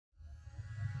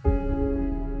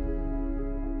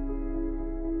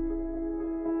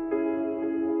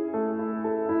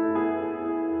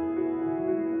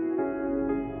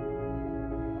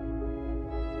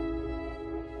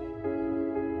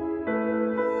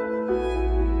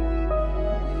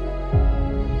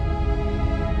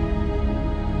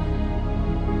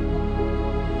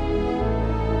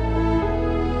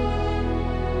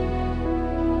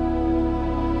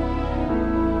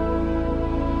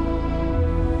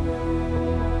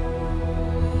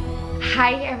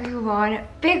Hi everyone,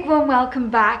 big warm welcome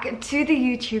back to the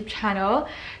YouTube channel.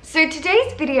 So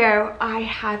today's video, I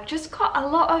have just got a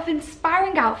lot of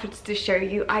inspiring outfits to show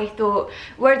you. I thought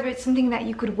whether it's something that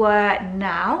you could wear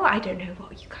now, I don't know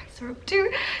what you guys are up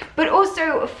to, but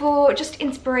also for just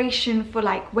inspiration for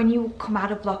like when you come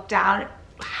out of lockdown,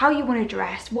 how you want to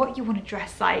dress, what you want to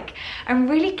dress like, and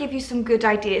really give you some good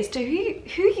ideas to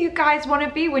who you guys want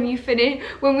to be when we finish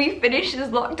this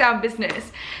lockdown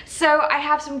business. So I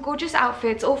have some gorgeous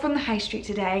outfits all from the high street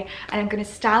today, and I'm going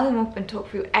to style them up and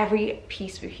talk through every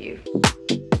piece with you.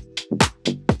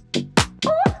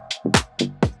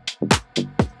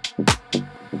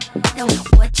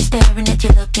 What you staring at, you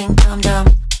looking dumb.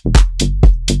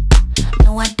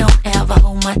 No, I don't ever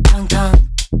hold my tongue.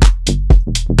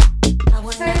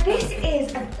 So this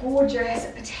is a gorgeous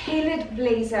tailored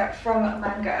blazer from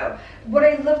Mango. What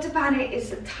I loved about it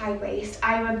is the tie waist.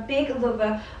 I'm a big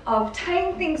lover of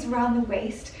tying things around the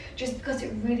waist just because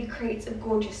it really creates a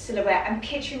gorgeous silhouette. I'm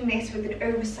picturing this with an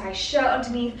oversized shirt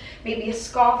underneath, maybe a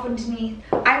scarf underneath.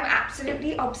 I'm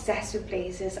absolutely obsessed with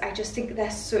blazers. I just think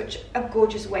they're such a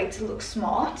gorgeous way to look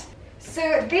smart.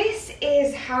 So this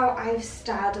is how I've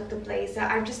styled up the blazer.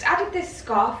 I've just added this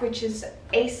scarf, which is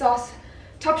ASOS,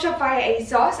 Topshop via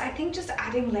ASOS. I think just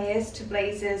adding layers to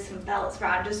blazers and belts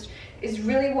around just is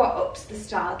really what ups the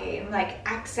style game. Like,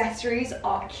 accessories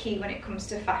are key when it comes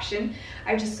to fashion.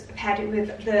 I just paired it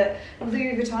with the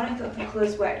Louis Vuitton. I thought the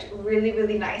colours worked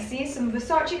really nicely. Some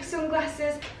Versace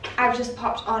sunglasses. I've just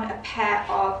popped on a pair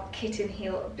of kitten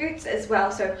heel boots as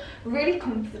well. So really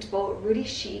comfortable, really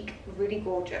chic, really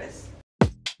gorgeous.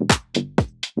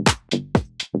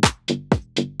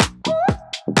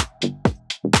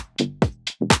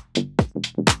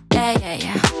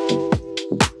 Yeah.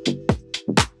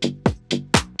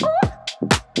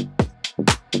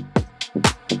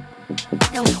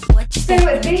 So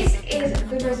this is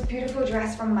the most beautiful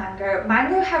dress from Mango.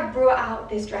 Mango have brought out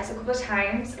this dress a couple of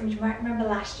times, and you might remember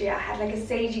last year I had like a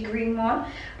sagey green one.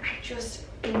 I just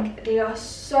think they are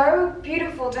so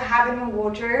beautiful to have in your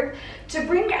wardrobe, to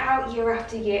bring it out year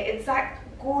after year. It's that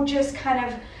gorgeous kind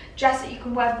of dress that you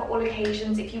can wear for all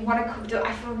occasions. If you want to come to,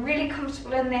 I feel really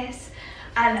comfortable in this.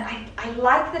 And I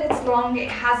like that it's long. It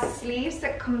has sleeves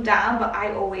that come down, but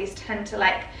I always tend to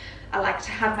I like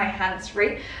to have my hands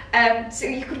free. So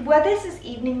you could wear this as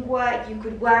evening wear, you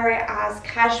could wear it as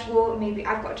casual. Maybe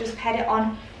I've got just paired it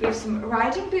on with some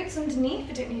riding boots underneath.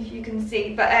 I don't know if you can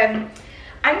see, but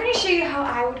I'm going to show you how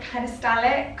I would kind of style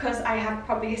it, because I have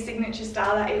probably a signature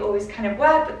style that I always kind of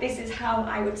wear, but this is how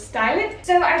I would style it.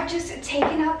 So I've just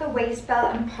taken out the waist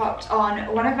belt and popped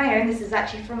on one of my own. This is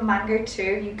actually from Mango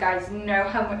too. You guys know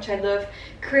how much I love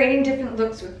creating different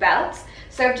looks with belts.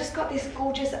 So I've just got this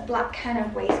gorgeous black kind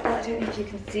of waist belt. I don't know if you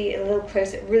can see it a little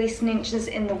close. It really cinches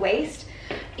in the waist.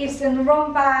 It's in the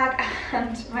wrong bag,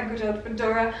 and my good old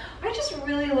fedora. I just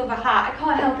really love a hat. I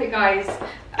can't help it, guys.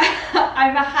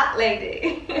 I'm a hat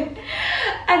lady.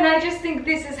 And I just think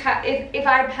this is how, if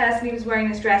I personally was wearing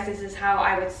this dress, this is how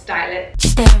I would style it.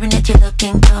 Staring at you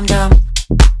looking dumb.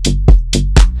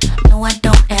 No, I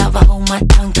don't ever hold my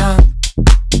tongue.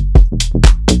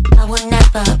 I will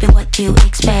never be what you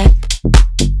expect.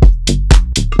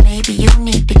 Maybe you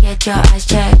need to get your eyes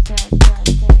checked.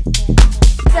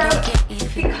 So,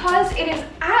 because it is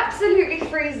absolutely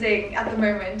freezing at the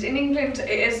moment, in England it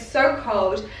is so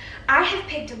cold, I have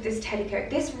picked up this teddy coat.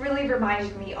 This really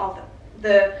reminded me of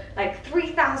the like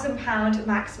 £3,000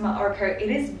 Max Mara coat.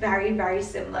 It is very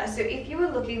similar. So if you were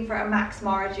looking for a Max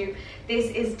Mara dupe,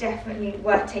 this is definitely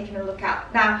worth taking a look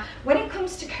at. Now, when it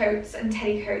comes to coats and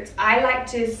teddy coats, I like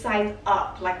to size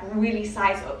up, like really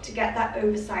size up to get that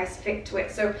oversized fit to it.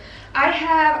 So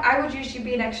I would usually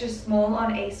be an extra small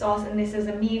on ASOS, and this is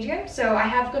a medium. So I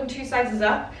have gone 2 sizes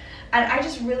up. And I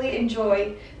just really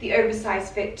enjoy the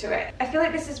oversized fit to it. I feel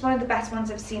like this is one of the best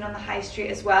ones I've seen on the high street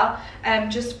as well.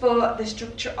 Just for the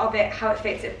structure of it, how it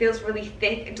fits. It feels really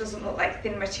thick. It doesn't look like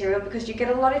thin material, because you get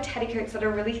a lot of teddy coats that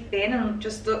are really thin and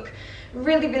just look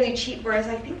really cheap. Whereas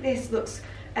I think this looks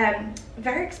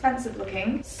very expensive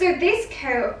looking. So this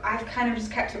coat, I've kind of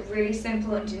just kept it really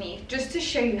simple underneath, just to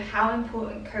show you how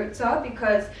important coats are,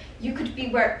 because you could be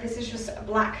wearing, this is just a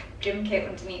black gym kit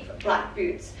underneath, black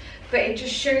boots, but it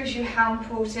just shows you how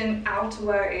important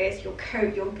outerwear is, your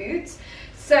coat, your boots.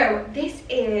 So this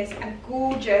is a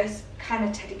gorgeous kind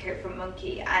of teddy coat from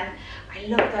Monkey, and I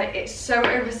love that it's so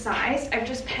oversized. I've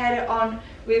just paired it on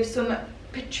with some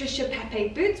Patricia Pepe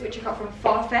boots, which I got from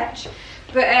Farfetch.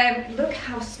 But look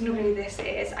how snuggly this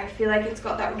is. I feel like it's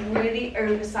got that really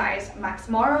oversized Max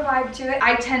Mara vibe to it.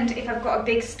 I tend, if I've got a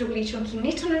big stubbly chunky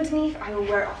knit on underneath, I will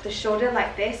wear it off the shoulder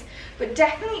like this. But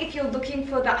definitely if you're looking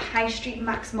for that high street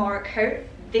Max Mara coat,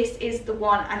 this is the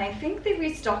one, and I think they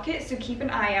restock it, so keep an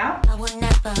eye out. I will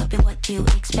never be what you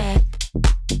expect.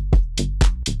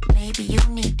 Maybe you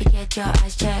need to get your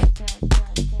eyes checked.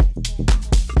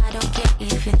 I don't care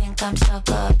if you think I'm stuck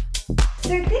up.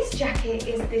 So this jacket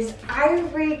is this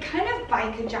ivory kind of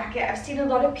biker jacket. I've seen a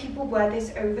lot of people wear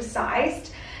this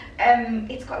oversized.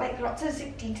 It's got like lots of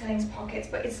zip detailings, pockets,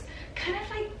 but it's kind of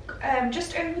like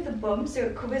just over the bum, so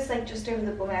it covers like just over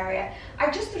the bum area.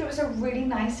 I just thought it was a really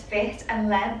nice fit and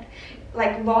length.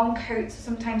 Like long coats are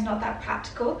sometimes not that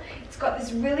practical. It's got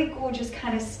this really gorgeous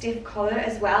kind of stiff collar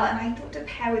as well, and I thought to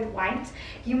pair with white.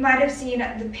 You might have seen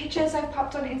the pictures I've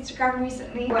popped on Instagram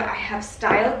recently where I have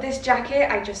styled this jacket.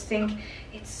 I just think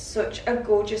it's such a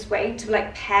gorgeous way to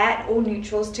like pair all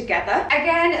neutrals together.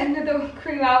 Again, another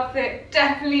cream outfit.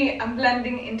 Definitely I'm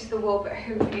blending into the wall, but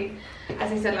hopefully,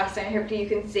 as I said last time, hopefully you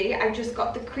can see. I just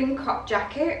got the cream crop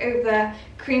jacket over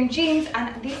cream jeans,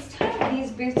 and this time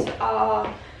these boots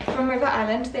are from River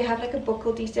Island. They have like a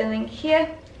buckle detailing here.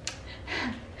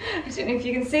 I don't know if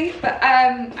you can see, but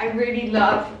I really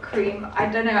love cream. I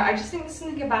don't know, I just think there's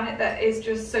something about it that is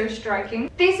just so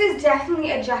striking. This is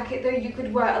definitely a jacket though you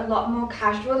could wear a lot more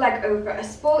casual, like over a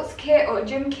sports kit or a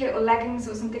gym kit or leggings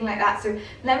or something like that. So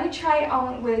let me try it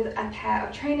on with a pair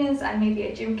of trainers and maybe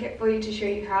a gym kit for you to show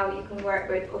you how you can wear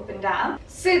it both up and down.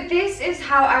 So this is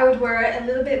how I would wear it, a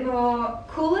little bit more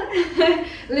cooler, a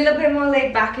little bit more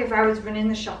laid back if I was running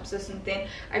the shops or something.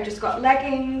 I've just got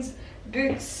leggings,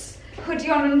 boots, hoodie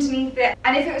on underneath it,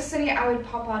 and if it was sunny I would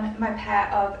pop on my pair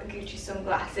of Gucci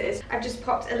sunglasses. I've just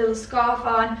popped a little scarf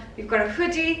on. We've got a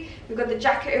hoodie, we've got the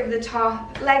jacket over the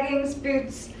top, leggings,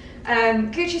 boots,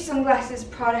 Gucci sunglasses,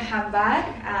 Prada handbag,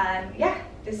 and yeah,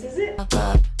 this is it. I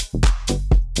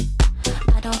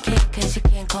don't care cause you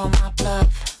can't call my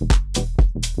bluff.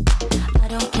 I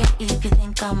don't care if you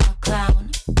think I'm a clown.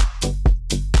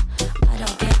 I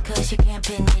don't care cause you can't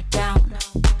pin it down.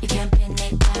 You can't pin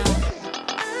it down.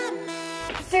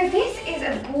 So this is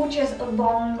a gorgeous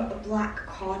long black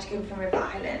cardigan from River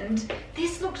Island.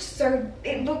 This looks so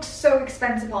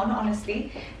expensive on,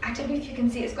 honestly. I don't know if you can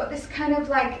see, it's got this kind of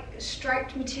like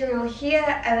striped material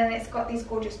here, and then it's got these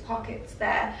gorgeous pockets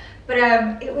there. But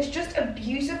it was just a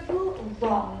beautiful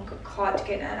long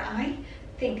cardigan, and I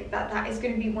think that that is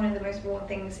going to be one of the most worn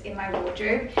things in my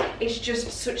wardrobe. It's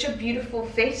just such a beautiful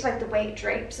fit, like the way it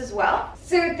drapes as well.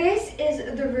 So this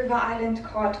is the River Island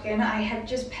cardigan. I have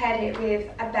just paired it with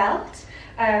a belt,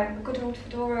 a good old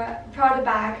fedora, Prada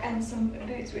bag, and some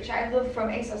boots, which I love from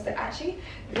ASOS. They're actually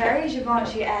very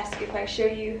Givenchy-esque. If I show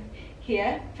you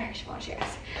here, very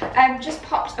Givenchy-esque. Just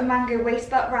popped a mango waist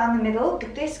belt around the middle,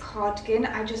 but this cardigan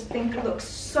I just think looks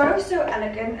so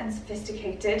elegant and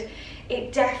sophisticated.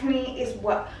 It definitely is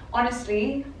what,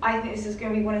 honestly, I think this is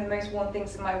going to be one of the most worn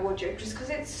things in my wardrobe, just because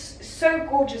it's so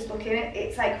gorgeous looking.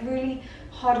 It's like really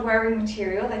hard wearing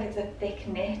material, like it's a thick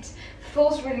knit,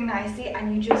 falls really nicely,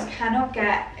 and you just cannot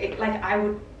get it. Like I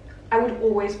would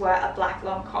always wear a black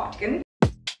long cardigan.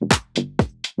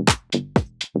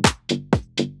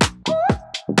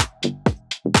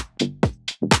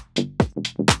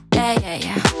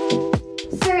 Yeah.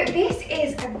 So this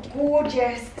is a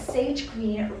gorgeous sage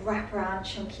green wraparound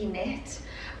chunky knit.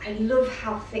 I love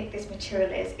how thick this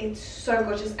material is. It's so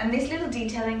gorgeous, and this little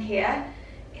detailing here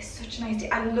is such a nice.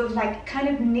 I love like kind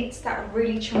of knits that are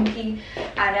really chunky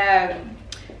and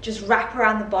just wrap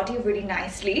around the body really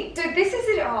nicely. So this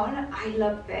is it on. I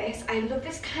love this. I love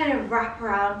this kind of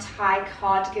wraparound tie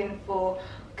cardigan for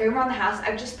going around the house.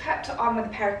 I've just put it on with a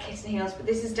pair of kitten heels, but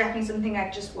this is definitely something I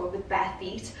just wore with bare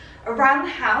feet around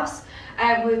the house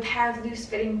with a pair of loose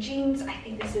fitting jeans. I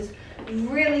think this is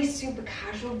really super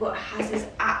casual, but has this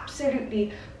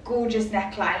absolutely gorgeous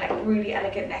neckline, like really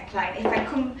elegant neckline. If I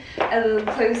come a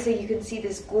little closer, you can see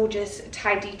this gorgeous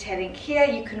tie detailing here.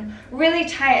 You can really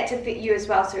tie it to fit you as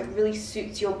well, so it really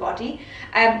suits your body.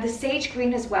 The sage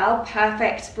green as well,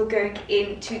 perfect for going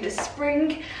into the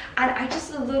spring. And I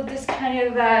just love this kind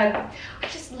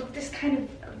of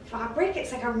fabric.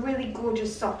 It's like a really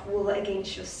gorgeous soft wool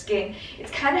against your skin.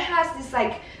 It kind of has this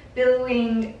like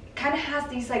billowing,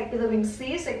 billowing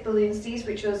sleeves, like balloon sleeves,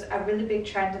 which was a really big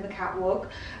trend in the catwalk.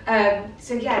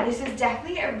 So yeah, this is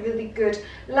definitely a really good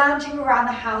lounging around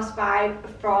the house vibe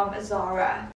from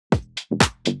Zara.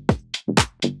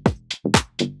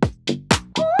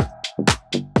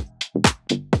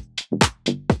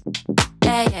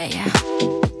 Yeah.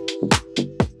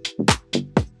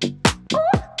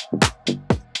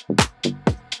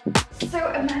 So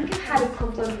Amanda had a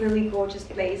couple of really gorgeous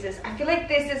blazers. I feel like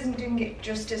this isn't doing it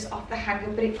justice off the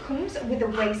hanger, but it comes with a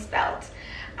waist belt.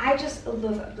 I just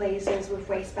love blazers with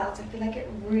waist belts. I feel like it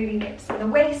really nips in the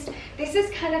waist. This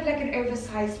is kind of like an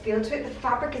oversized feel to it. The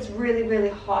fabric is really, really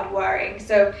hard wearing,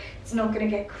 so it's not going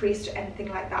to get creased or anything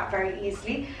like that very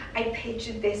easily. I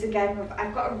pictured this again with, I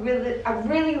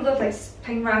really love like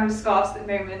playing around with scarves at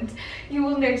the moment. You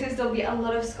will notice there'll be a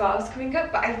lot of scarves coming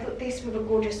up, but I thought this with a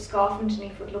gorgeous scarf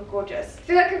underneath would look gorgeous. I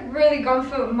feel like I've really gone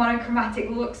for monochromatic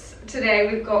looks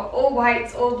today. We've got all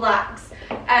whites, all blacks.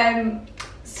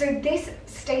 So this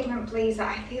statement blazer,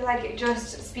 I feel like it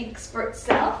just speaks for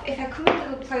itself. If I come a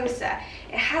little closer,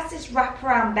 it has this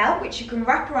wraparound belt which you can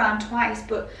wrap around twice,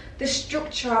 but the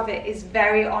structure of it is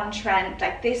very on trend.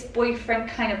 Like this boyfriend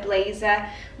kind of blazer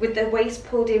with the waist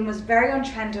pulled in was very on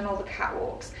trend on all the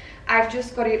catwalks. I've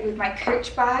just got it with my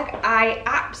Coach bag. I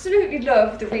absolutely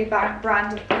love the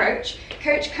rebrand of Coach.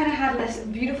 Coach kind of had this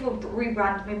beautiful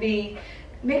rebrand maybe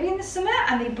in the summer,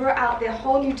 and they brought out their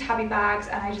whole new tabby bags,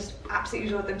 and I just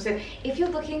absolutely love them. So if you're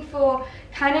looking for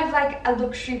kind of like a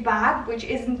luxury bag which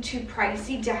isn't too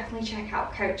pricey, definitely check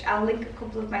out Coach. I'll link a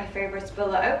couple of my favorites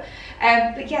below.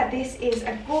 But yeah, this is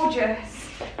a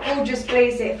gorgeous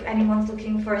blazer if anyone's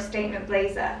looking for a statement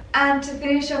blazer. And to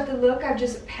finish off the look, I've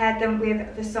just paired them with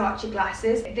Versace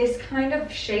glasses. This kind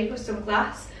of shape of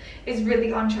sunglass is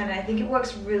really on trend, and I think it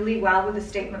works really well with a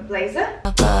statement blazer.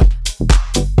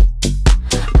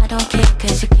 I don't care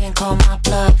cause you can't call my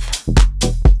bluff.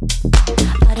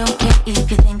 I don't care if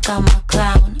you think I'm a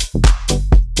clown.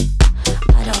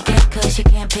 I don't care cause you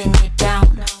can't pin it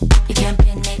down. You can't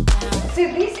pin it down.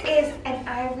 So this is an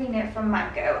ivory knit from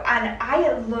Mango, and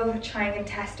I love trying and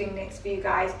testing knits for you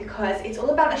guys because it's all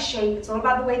about the shape, it's all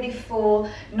about the way they fall.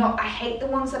 I hate the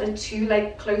ones that are too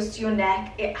like close to your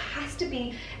neck. It has to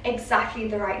be exactly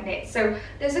the right knit. So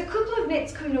there's a couple of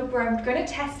knits coming up where I'm going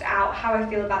to test out how I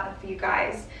feel about them for you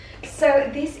guys. So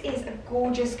this is a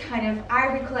gorgeous kind of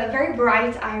ivory colour, very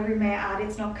bright ivory, may I add.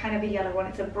 It's not kind of a yellow one,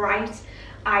 it's a bright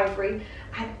ivory,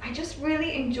 and I just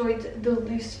really enjoyed the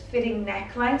loose fitting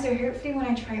neckline, so hopefully when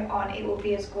I try it on it will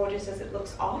be as gorgeous as it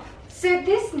looks off. So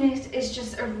this knit is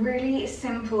just a really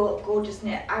simple, gorgeous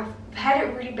knit. I've had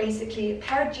it really basically, a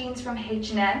pair of jeans from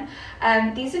H&M.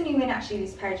 These are new in actually,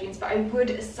 these pair of jeans, but I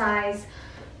would size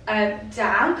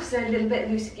down because they're a little bit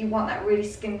loose if you want that really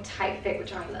skin tight fit,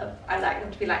 which I love. I like them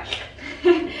to be like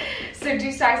so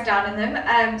do size down in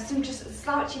them. Some just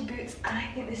slouchy boots, and I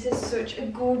think this is such a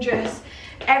gorgeous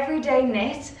everyday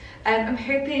knit. I'm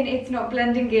hoping it's not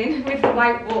blending in with the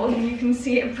white wall and you can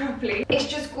see it properly. It's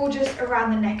just gorgeous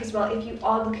around the neck as well. If you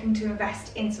are looking to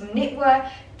invest in some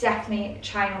knitwear, definitely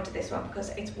try and order this one because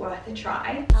it's worth a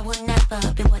try. I will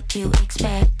never be what you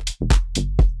expect.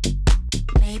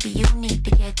 Maybe you need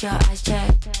to get your eyes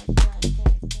checked.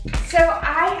 So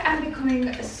I am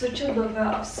becoming such a lover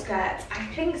of skirts. I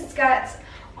think skirts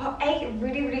are A,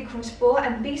 really comfortable,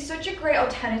 and B, such a great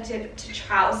alternative to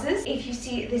trousers. If you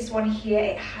see this one here,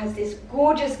 it has this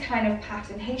gorgeous kind of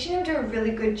pattern. H&M do a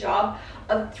really good job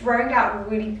of throwing out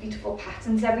really beautiful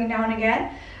patterns every now and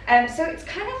again. So it's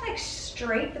kind of like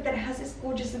straight, but then it has this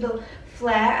gorgeous little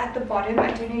flare at the bottom.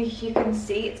 I don't know if you can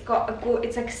see, it's got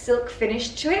it's like a silk finish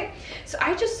to it. So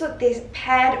I just thought this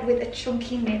paired with a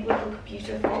chunky knit would look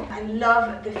beautiful. I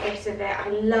love the fit of it. I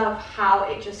love how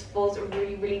it just falls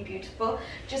really beautiful.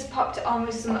 Just popped it on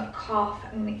with some calf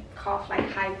like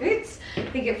high boots. I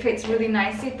think it fits really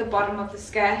nicely at the bottom of the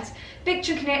skirt. Big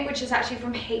chunky knit, which is actually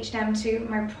from H&M too,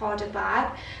 my Prada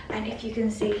bag. And if you can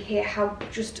see here how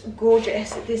just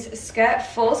gorgeous this skirt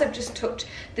falls. I've just tucked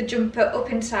the jumper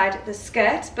up inside the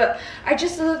skirt, but I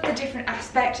just love the different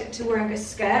aspect to wearing a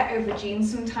skirt over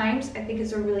jeans sometimes. I think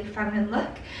it's a really feminine look,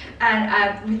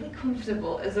 and really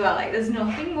comfortable as well. Like there's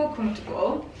nothing more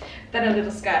comfortable than a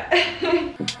little skirt.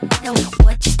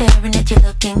 What you staring at, you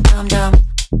looking dumb.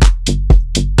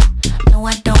 No,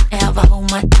 I don't ever hold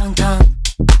my tongue.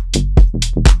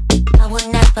 I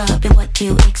will never be what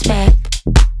you expect.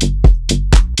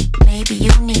 Maybe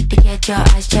you need to get your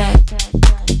eyes checked.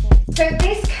 So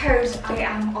this coat I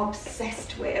am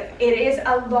obsessed with. It is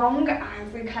a long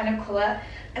ivory kind of colour,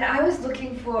 and I was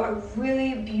looking for a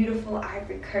really beautiful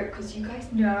ivory coat because you guys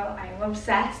know I'm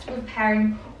obsessed with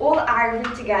pairing all ivory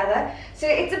together. So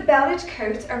it's a belted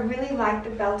coat. I really like the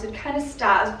belted kind of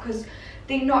styles because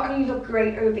they not only look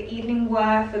great over evening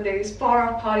wear for those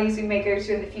far-off parties we may go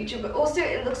to in the future, but also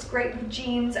it looks great with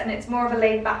jeans, and it's more of a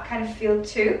laid-back kind of feel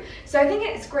too. So I think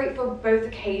it's great for both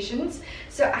occasions.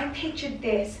 So I pictured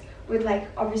this with like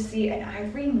obviously an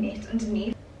ivory knit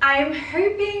underneath. I am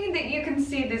hoping that you can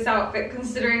see this outfit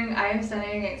considering I am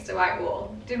standing against a white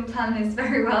wall. Didn't plan this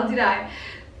very well, did I?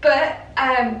 But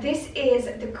this is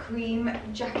the cream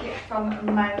jacket from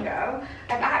Mango.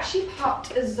 I've actually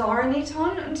popped a Zara knit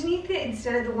on underneath it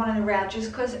instead of the one on the rail,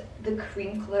 just because the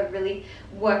cream colour really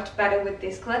worked better with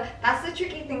this colour. That's the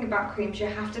tricky thing about creams, you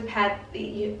have to pair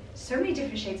so many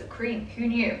different shades of cream, who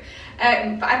knew?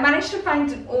 But I managed to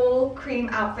find an all cream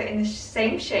outfit in the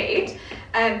same shade.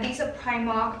 These are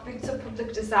Primark, Boots of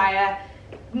Public Desire,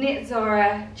 knit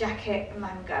Zara jacket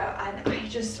Mango, and I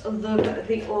just love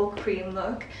the all cream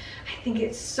look. I think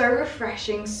it's so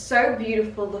refreshing, so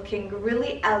beautiful looking,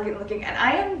 really elegant looking, and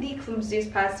I am the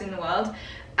clumsiest person in the world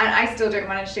and I still don't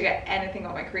manage to get anything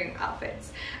on my cream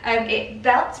outfits. It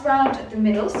belts around the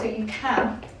middle, so you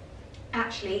can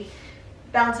actually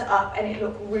belt it up and it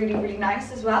look really, really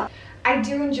nice as well. I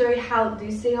do enjoy how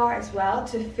loose they are as well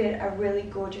to fit a really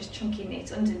gorgeous chunky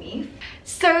knit underneath.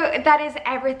 So that is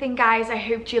everything, guys. I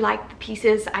hope you liked the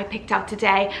pieces I picked out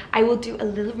today. I will do a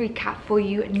little recap for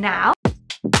you now.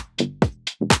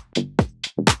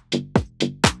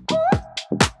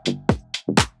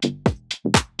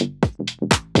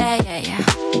 Yeah.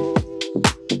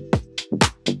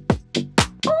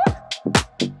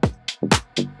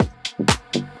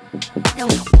 No,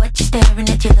 what you staring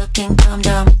at, you looking dumb.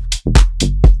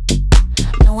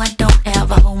 No, I don't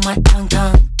ever hold my tongue.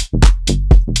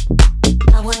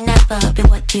 I will never be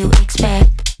what you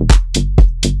expect.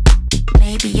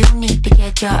 Maybe you need to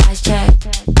get your eyes checked.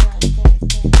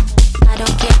 I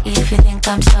don't care if you think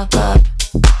I'm stuck up.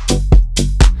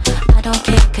 I don't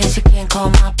care cause you can't call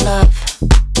my bluff.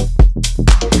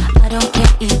 I don't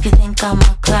care if you think I'm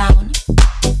a clown.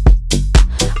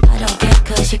 I don't care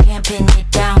cause you can't pin it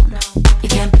down. You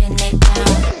can't pin it down.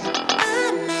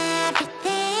 I'm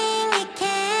everything you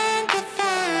can define.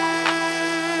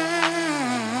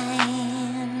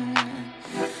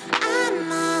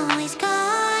 I'm always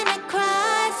gonna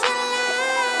cross your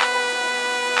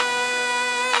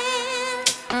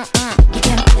line. You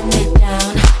can't pin me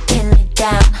down, pin me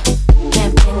down.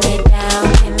 Can't pin me down,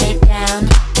 pin me down,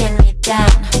 pin me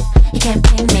down. You can't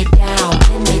pin me down,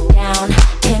 pin me down,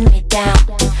 pin me down.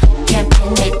 Can't pin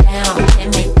me down, pin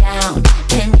me down,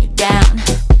 pin me down.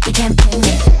 You can't pin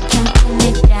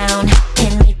me down,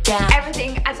 pin me down.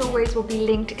 Everything, as always, will be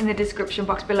linked in the description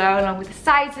box below, along with the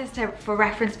sizes for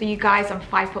reference for you guys. I'm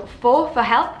 5'4" for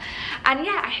help. And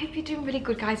yeah, I hope you're doing really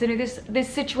good, guys. I know this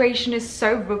situation is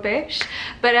so rubbish,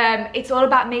 but it's all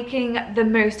about making the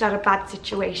most out of bad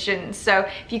situations. So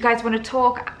if you guys want to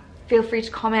talk, feel free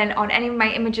to comment on any of my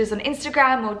images on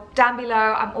Instagram or down below.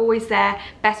 I'm always there.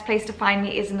 Best place to find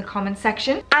me is in the comments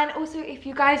section. And also, if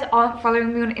you guys aren't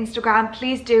following me on Instagram,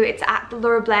 please do. It's at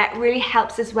Blair. It really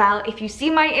helps as well. If you see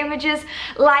my images,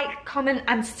 like, comment,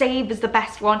 and save is the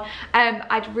best one.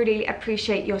 I'd really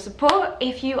appreciate your support.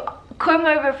 If you come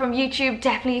over from YouTube,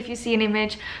 definitely, if you see an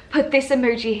image, put this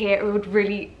emoji here. It would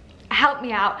really help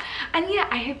me out. And yeah,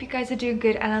 I hope you guys are doing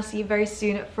good, and I'll see you very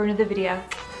soon for another video.